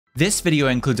This video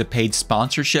includes a paid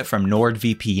sponsorship from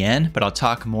NordVPN, but I'll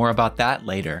talk more about that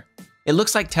later. It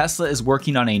looks like Tesla is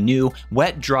working on a new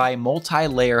wet-dry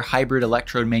multi-layer hybrid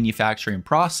electrode manufacturing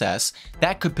process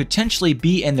that could potentially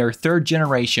be in their third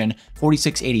generation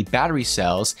 4680 battery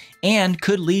cells and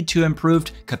could lead to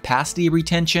improved capacity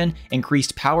retention,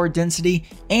 increased power density,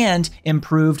 and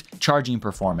improved charging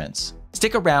performance.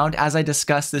 Stick around as I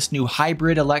discuss this new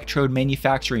hybrid electrode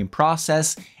manufacturing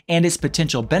process and its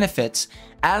potential benefits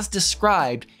as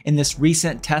described in this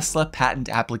recent Tesla patent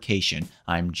application.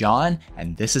 I'm John,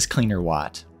 and this is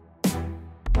Cleanerwatt.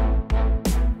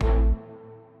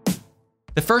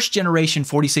 The first generation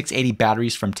 4680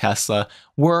 batteries from Tesla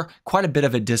were quite a bit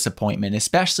of a disappointment,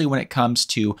 especially when it comes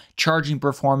to charging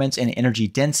performance and energy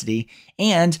density,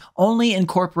 and only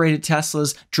incorporated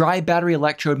Tesla's dry battery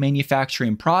electrode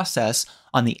manufacturing process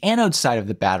on the anode side of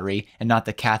the battery and not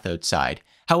the cathode side.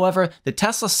 However, the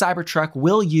Tesla Cybertruck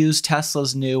will use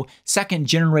Tesla's new second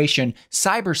generation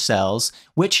Cyber cells,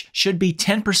 which should be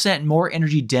 10% more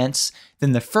energy dense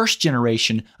than the first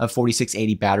generation of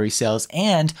 4680 battery cells,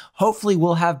 and hopefully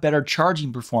will have better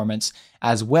charging performance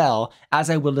as well, as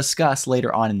I will discuss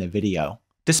later on in the video.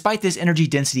 Despite this energy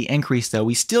density increase though,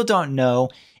 we still don't know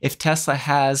if Tesla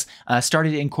has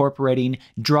started incorporating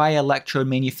dry electrode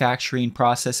manufacturing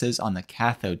processes on the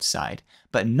cathode side.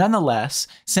 But nonetheless,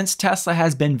 since Tesla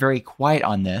has been very quiet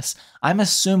on this, I'm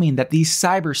assuming that these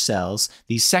Cyber cells,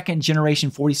 these second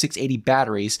generation 4680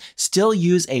 batteries, still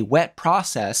use a wet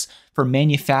process for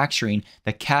manufacturing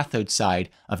the cathode side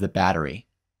of the battery.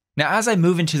 Now, as I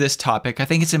move into this topic, I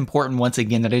think it's important once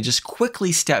again that I just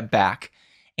quickly step back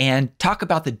and talk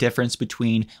about the difference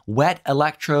between wet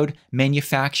electrode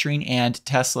manufacturing and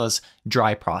Tesla's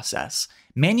dry process.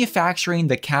 Manufacturing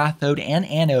the cathode and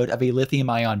anode of a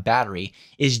lithium-ion battery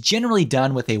is generally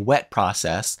done with a wet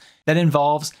process that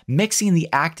involves mixing the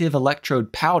active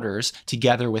electrode powders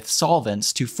together with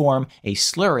solvents to form a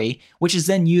slurry, which is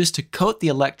then used to coat the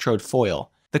electrode foil.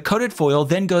 The coated foil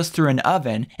then goes through an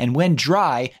oven and when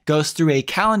dry, goes through a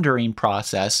calendering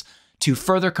process to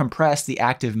further compress the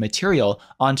active material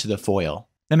onto the foil.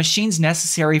 The machines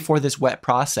necessary for this wet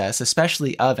process,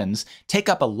 especially ovens, take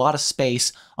up a lot of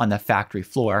space on the factory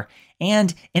floor,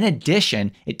 and in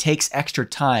addition, it takes extra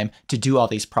time to do all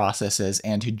these processes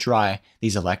and to dry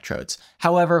these electrodes.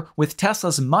 However, with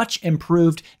Tesla's much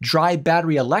improved dry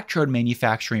battery electrode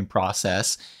manufacturing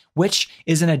process, which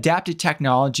is an adapted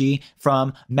technology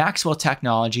from Maxwell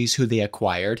Technologies, who they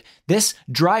acquired. This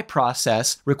dry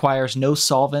process requires no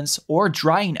solvents or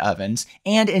drying ovens,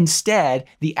 and instead,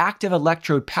 the active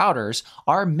electrode powders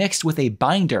are mixed with a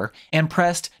binder and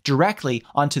pressed directly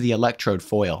onto the electrode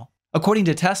foil. According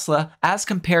to Tesla, as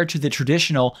compared to the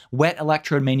traditional wet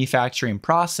electrode manufacturing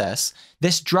process,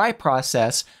 this dry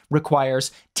process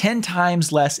requires 10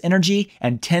 times less energy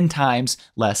and 10 times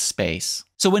less space.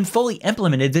 So when fully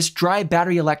implemented, this dry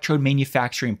battery electrode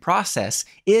manufacturing process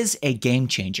is a game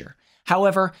changer.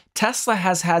 However, Tesla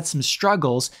has had some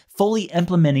struggles fully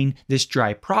implementing this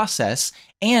dry process,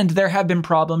 and there have been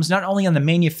problems not only on the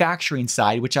manufacturing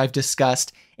side, which I've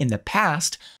discussed in the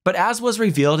past, but as was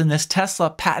revealed in this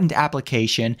Tesla patent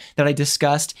application that I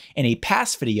discussed in a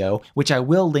past video, which I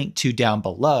will link to down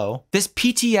below, this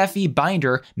PTFE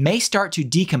binder may start to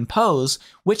decompose,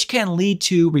 which can lead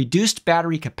to reduced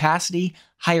battery capacity,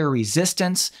 higher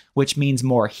resistance, which means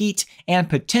more heat, and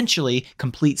potentially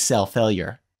complete cell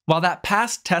failure. While that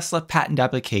past Tesla patent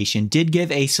application did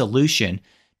give a solution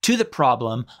to the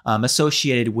problem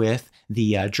associated with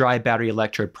the dry battery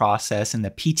electrode process and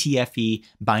the PTFE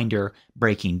binder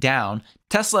breaking down,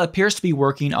 Tesla appears to be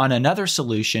working on another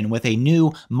solution with a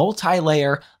new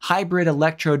multi-layer hybrid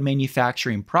electrode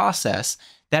manufacturing process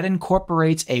that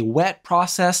incorporates a wet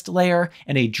processed layer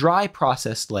and a dry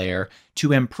processed layer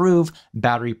to improve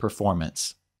battery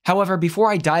performance. However,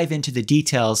 before I dive into the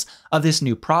details of this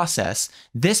new process,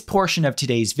 this portion of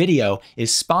today's video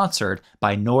is sponsored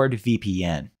by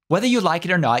NordVPN. Whether you like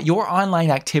it or not, your online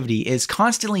activity is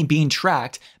constantly being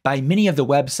tracked by many of the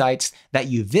websites that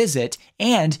you visit,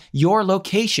 and your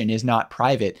location is not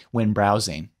private when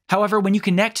browsing. However, when you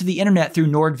connect to the internet through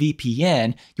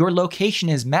NordVPN, your location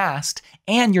is masked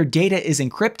and your data is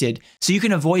encrypted, so you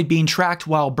can avoid being tracked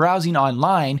while browsing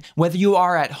online, whether you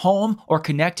are at home or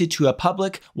connected to a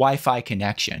public Wi-Fi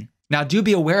connection. Now, do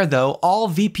be aware though, all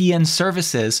VPN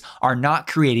services are not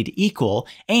created equal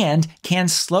and can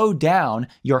slow down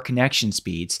your connection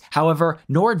speeds. However,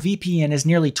 NordVPN is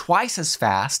nearly twice as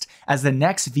fast as the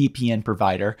next VPN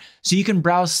provider, so you can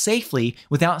browse safely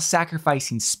without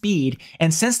sacrificing speed.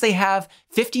 And since they have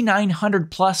 5,900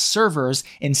 plus servers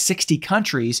in 60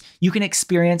 countries, you can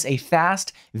experience a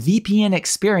fast VPN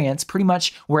experience pretty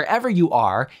much wherever you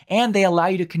are, and they allow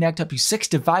you to connect up to 6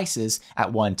 devices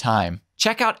at one time.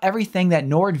 Check out everything that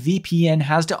NordVPN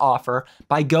has to offer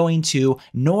by going to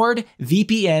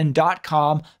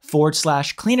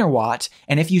nordvpn.com/Cleanerwatt.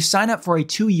 And if you sign up for a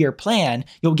 2-year plan,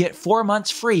 you'll get 4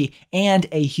 months free and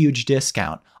a huge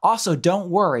discount. Also, don't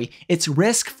worry, it's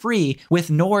risk-free with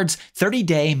Nord's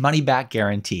 30-day money-back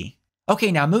guarantee.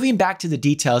 Okay, now moving back to the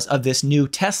details of this new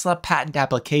Tesla patent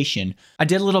application, I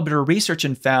did a little bit of research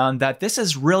and found that this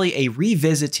is really a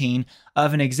revisiting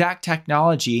of an exact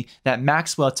technology that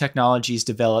Maxwell Technologies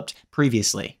developed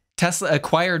previously. Tesla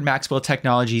acquired Maxwell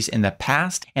Technologies in the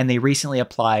past, and they recently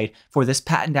applied for this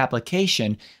patent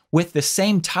application with the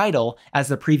same title as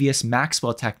the previous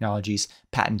Maxwell Technologies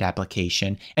patent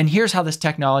application. And here's how this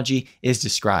technology is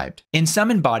described. In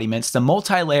some embodiments, the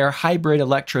multi-layer hybrid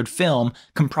electrode film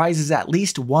comprises at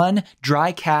least one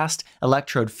dry cast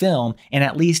electrode film and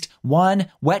at least one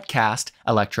wet cast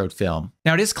electrode film.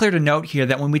 Now, it is clear to note here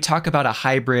that when we talk about a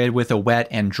hybrid with a wet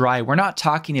and dry, we're not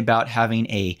talking about having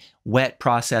a wet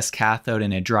process cathode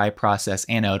and a dry process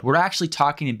anode. We're actually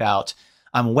talking about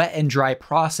wet and dry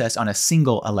process on a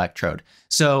single electrode.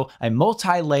 So a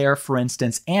multi-layer, for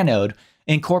instance, anode,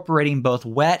 incorporating both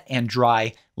wet and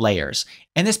dry layers.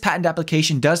 And this patent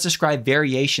application does describe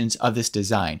variations of this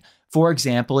design. For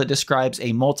example, it describes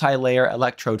a multi-layer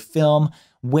electrode film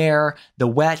where the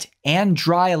wet and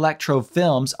dry electrode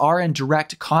films are in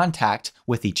direct contact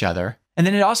with each other. And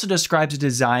then it also describes a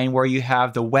design where you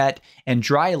have the wet and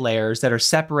dry layers that are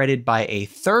separated by a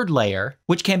third layer,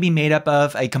 which can be made up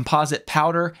of a composite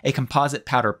powder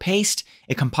paste,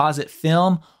 a composite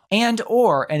film, and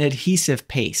or an adhesive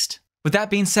paste. With that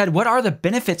being said, what are the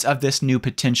benefits of this new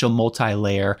potential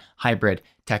multi-layer hybrid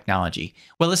technology?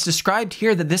 Well, it's described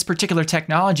here that this particular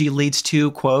technology leads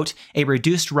to, quote, a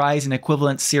reduced rise in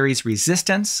equivalent series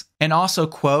resistance, and also,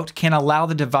 quote, can allow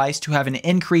the device to have an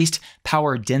increased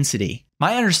power density.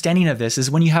 My understanding of this is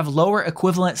when you have lower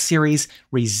equivalent series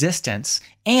resistance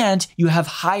and you have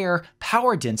higher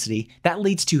power density, that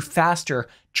leads to faster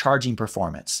charging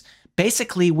performance.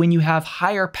 Basically, when you have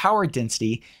higher power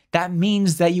density, that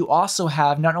means that you also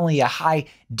have not only a high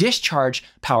discharge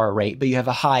power rate, but you have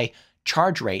a high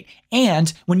charge rate.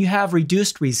 And when you have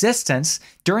reduced resistance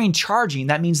during charging,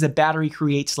 that means the battery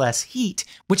creates less heat,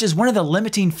 which is one of the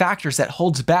limiting factors that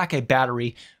holds back a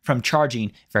battery from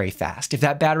charging very fast. If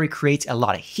that battery creates a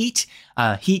lot of heat,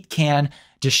 heat can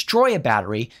destroy a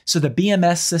battery, so the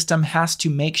BMS system has to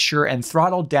make sure and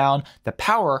throttle down the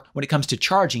power when it comes to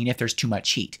charging if there's too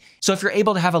much heat. So if you're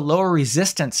able to have a lower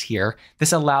resistance here,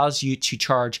 this allows you to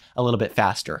charge a little bit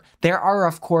faster. There are,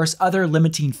 of course, other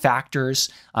limiting factors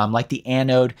like the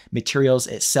anode materials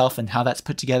itself and how that's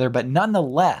put together, but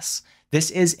nonetheless,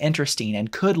 this is interesting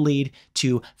and could lead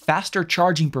to faster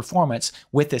charging performance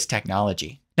with this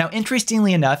technology. Now,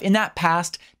 interestingly enough, in that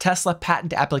past Tesla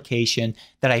patent application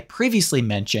that I previously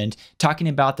mentioned, talking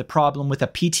about the problem with a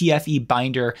PTFE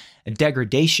binder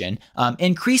degradation,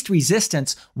 increased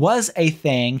resistance was a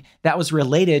thing that was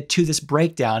related to this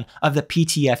breakdown of the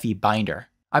PTFE binder.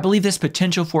 I believe this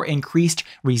potential for increased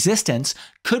resistance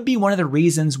could be one of the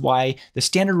reasons why the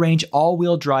standard range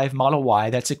all-wheel drive Model Y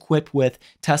that's equipped with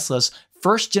Tesla's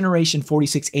first generation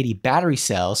 4680 battery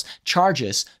cells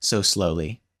charges so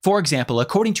slowly. For example,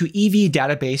 according to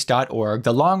evdatabase.org,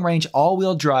 the long-range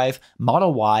all-wheel drive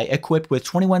Model Y equipped with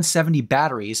 2170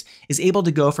 batteries is able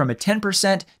to go from a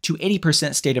 10% to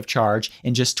 80% state of charge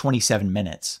in just 27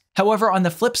 minutes. However, on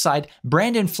the flip side,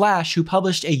 Brandon Flash, who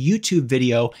published a YouTube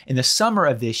video in the summer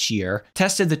of this year,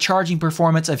 tested the charging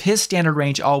performance of his standard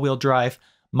range all-wheel drive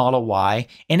Model Y,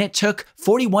 and it took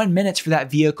 41 minutes for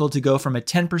that vehicle to go from a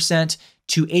 10%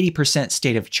 to 80%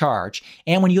 state of charge.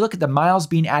 And when you look at the miles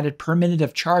being added per minute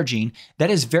of charging, that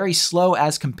is very slow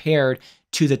as compared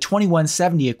to the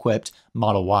 2170 equipped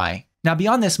Model Y. Now,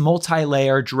 beyond this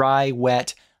multi-layer, dry,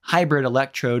 wet, hybrid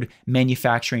electrode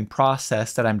manufacturing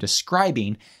process that I'm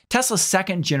describing, Tesla's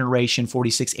second generation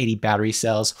 4680 battery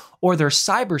cells, or their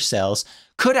cyber cells,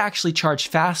 could actually charge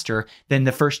faster than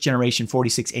the first generation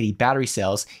 4680 battery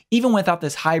cells, even without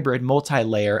this hybrid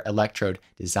multi-layer electrode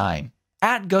design.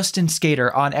 At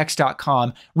GhostandSkater on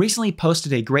X.com recently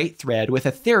posted a great thread with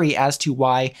a theory as to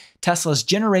why Tesla's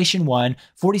Generation 1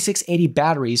 4680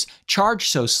 batteries charge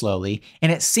so slowly,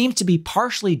 and it seemed to be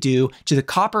partially due to the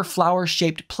copper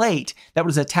flower-shaped plate that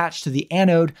was attached to the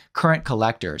anode current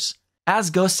collectors.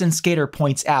 As Ghost and Skater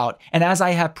points out, and as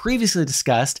I have previously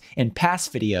discussed in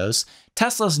past videos,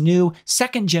 Tesla's new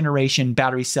second-generation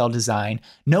battery cell design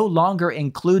no longer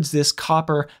includes this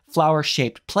copper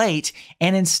flower-shaped plate,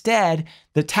 and instead,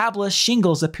 the tabless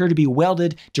shingles appear to be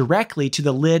welded directly to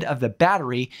the lid of the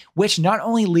battery, which not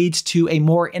only leads to a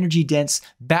more energy-dense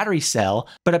battery cell,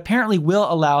 but apparently will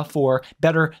allow for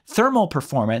better thermal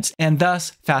performance and thus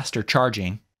faster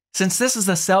charging. Since this is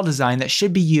a cell design that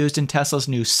should be used in Tesla's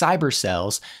new Cyber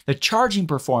cells, the charging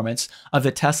performance of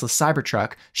the Tesla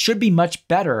Cybertruck should be much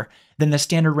better than the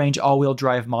standard range all-wheel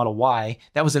drive Model Y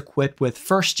that was equipped with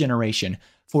first generation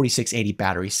 4680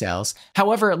 battery cells.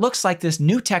 However, it looks like this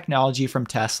new technology from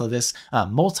Tesla, this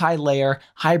multi-layer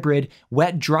hybrid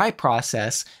wet-dry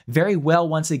process, very well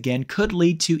once again could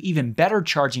lead to even better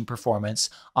charging performance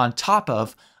on top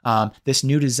of this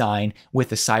new design with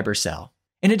the Cyber cell.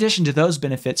 In addition to those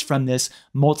benefits from this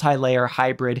multi-layer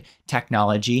hybrid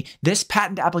technology, this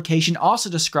patent application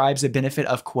also describes the benefit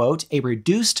of, quote, a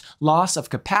reduced loss of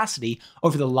capacity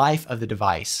over the life of the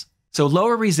device. So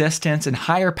lower resistance and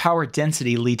higher power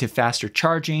density lead to faster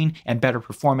charging and better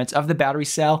performance of the battery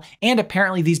cell, and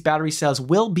apparently these battery cells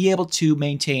will be able to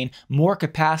maintain more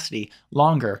capacity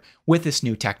longer with this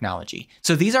new technology.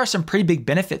 So these are some pretty big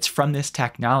benefits from this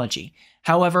technology.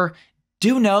 However,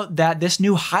 do note that this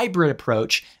new hybrid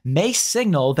approach may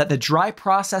signal that the dry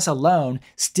process alone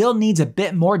still needs a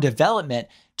bit more development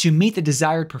to meet the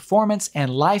desired performance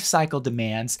and life cycle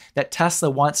demands that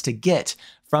Tesla wants to get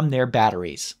from their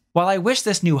batteries. While I wish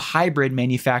this new hybrid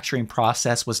manufacturing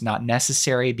process was not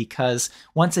necessary because,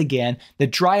 once again, the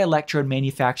dry electrode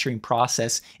manufacturing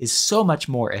process is so much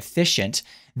more efficient,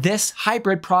 this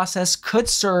hybrid process could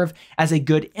serve as a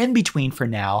good in-between for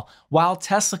now while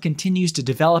Tesla continues to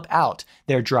develop out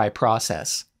their dry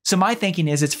process. So my thinking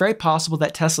is it's very possible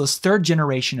that Tesla's third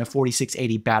generation of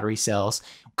 4680 battery cells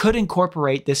could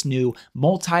incorporate this new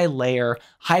multi-layer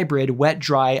hybrid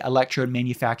wet-dry electrode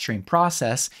manufacturing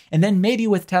process, and then maybe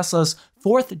with Tesla's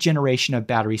fourth generation of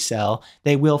battery cell,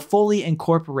 they will fully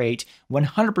incorporate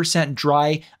 100%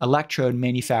 dry electrode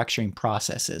manufacturing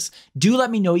processes. Do let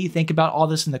me know what you think about all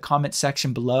this in the comment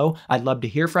section below. I'd love to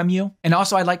hear from you. And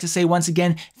also I'd like to say once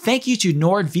again, thank you to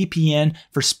NordVPN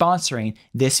for sponsoring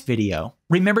this video.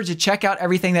 Remember to check out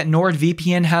everything that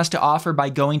NordVPN has to offer by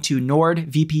going to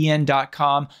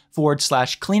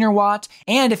nordvpn.com/Cleanerwatt.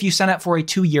 And if you sign up for a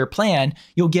 2-year plan,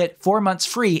 you'll get 4 months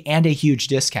free and a huge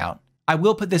discount. I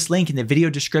will put this link in the video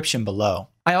description below.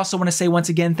 I also want to say once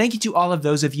again, thank you to all of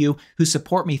those of you who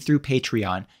support me through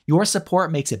Patreon. Your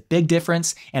support makes a big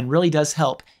difference and really does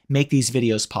help make these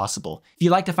videos possible. If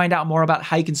you'd like to find out more about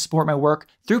how you can support my work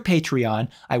through Patreon,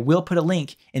 I will put a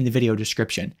link in the video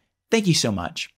description. Thank you so much.